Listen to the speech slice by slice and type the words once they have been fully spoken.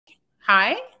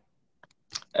Hi.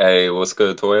 Hey, what's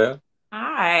good, Toya?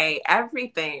 Hi,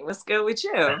 everything. What's good with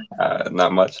you?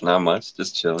 Not much, not much.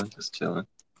 Just chilling, just chilling.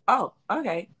 Oh,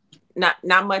 okay. Not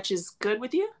much is good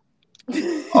with you?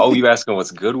 Oh, you asking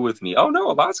what's good with me? Oh no,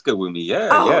 a lot's good with me. Yeah,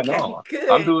 Oh, yeah, okay, no.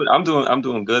 good. I'm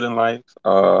doing good in life.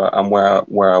 I'm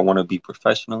where I want to be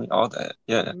professionally, all that.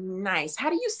 Yeah. Nice. How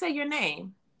do you say your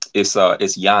name? It's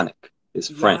Yannick. It's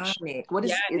French. Yannick.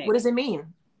 Yannick. What does it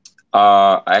mean?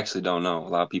 I actually don't know. A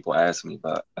lot of people ask me,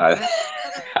 but I What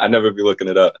I never be looking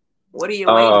it up. what are you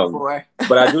waiting Um, for?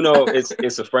 but I do know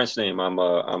it's a French name. I'm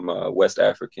a West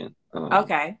African.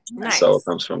 Okay, So it nice.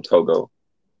 comes from Togo.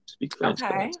 Speak French though.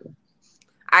 Okay.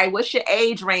 So. What's your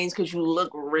age range? Because you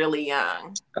look really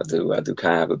young. I do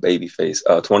kind of have a baby face.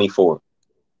 24.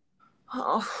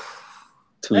 Oh,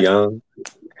 Too That's young.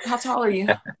 how tall are you?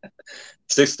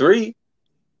 6'3".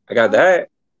 I got Oh, that.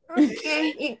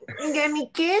 okay. You got any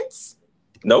kids?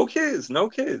 No kids, no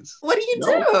kids. What do you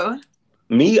No.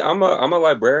 do? Me, I'm a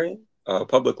librarian,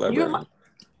 public You're li- librarian.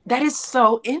 that is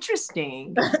so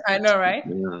interesting. I know, right?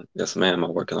 Yeah. Yes, ma'am. I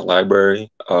work in a library.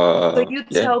 So you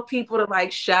Yeah. tell people to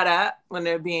like shut up when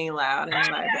they're being loud in the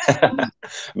library.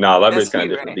 Nah, library's That's kind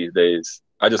cute, of different right? these days.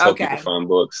 I just help people Okay. find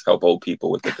books, help old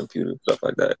people with their computer, stuff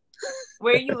like that.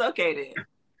 Where are you located?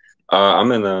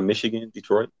 I'm in Michigan,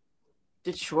 Detroit.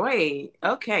 Detroit.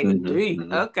 Okay, the hmm D.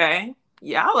 hmm Okay.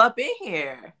 Y'all up in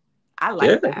here. I Yeah,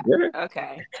 like that. yeah.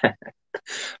 Okay.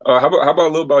 How about a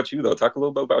little about you though? Talk a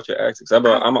little bit about your accents. I,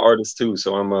 I'm an artist too,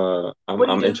 so what do you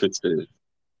I'm do interested.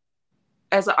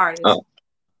 as an Uh, artist?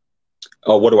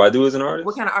 what do I do as an What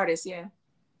artist? kind of artist? Yeah.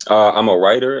 I'm a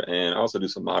writer and I also do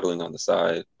some modeling on the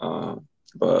side.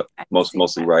 But I can see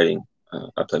mostly that. writing.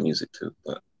 I play music too,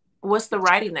 but What's the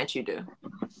writing that you do?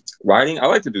 writing, I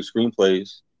like to do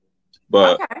screenplays,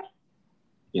 but Okay.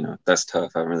 that's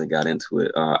tough. I haven't really got into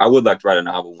it. I would like to write a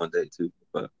novel one day too,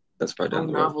 but that's probably Oh, down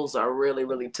the road. novels are really,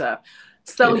 really tough.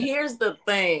 So Yeah. here's the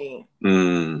thing.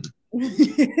 Mm,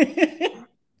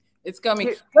 It's coming.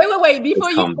 Here- Wait. it's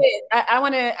Before you coming. say it, I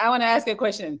wanna ask a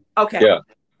question. okay. Yeah.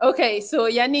 Okay, so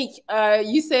Yannick,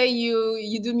 you say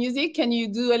you do music. Can you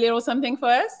do a little something for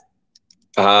us?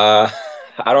 Uh,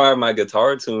 I don't have my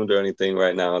guitar tuned or anything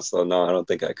right now, so no, I don't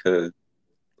think I could.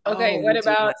 Okay, Oh, what you do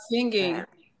about like singing? that.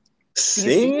 Do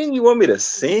you see? Sing? You want me to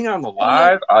sing on the Can you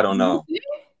live? I don't do you know. sing?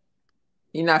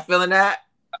 You're not feeling that?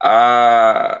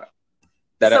 Uh,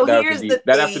 So here's the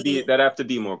thing. that have to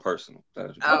be more personal. That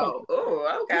have to be more Okay, Oh, personal.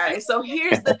 oh, okay. okay. So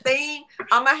here's the thing.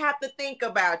 I'm gonna have to think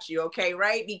about you, okay,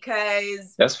 right?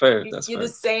 Because That's fair. That's you're the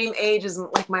fair. same age as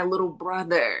like my little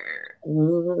brother.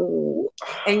 Ooh.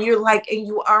 And you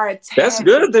are a That's tad bit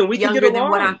good. Then we can get younger than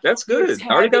what along. That's you're a good.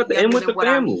 I already tad bit got the in younger with than the what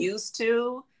I'm family. used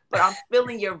to. But I'm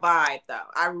feeling your vibe though.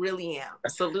 I really am.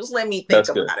 So just let me think That's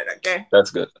good. about it, okay?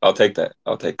 That's good. I'll take that.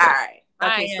 I'll take All that. right. Bye,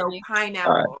 Okay, so Yannick.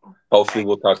 All right. pineapple. Hopefully Okay.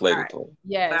 we'll talk All later, right. Tori.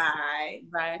 Yes. Bye.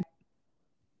 Bye.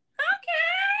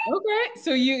 Okay. Okay,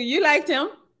 so you liked him?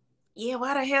 Yeah,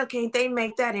 why the hell can't they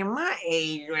make that in my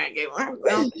age bracket?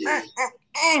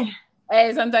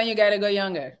 Hey, sometimes you gotta go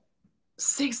younger.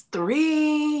 6'3",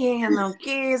 he ain't no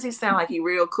kids. He sound like he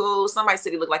real cool. Somebody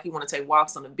said he looked like he want to take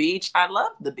walks on the beach. I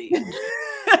love the beach.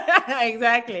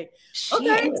 Exactly.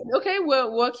 Okay. Shit. Okay.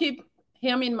 We'll keep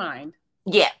him in mind.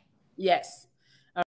 Yeah. Yes.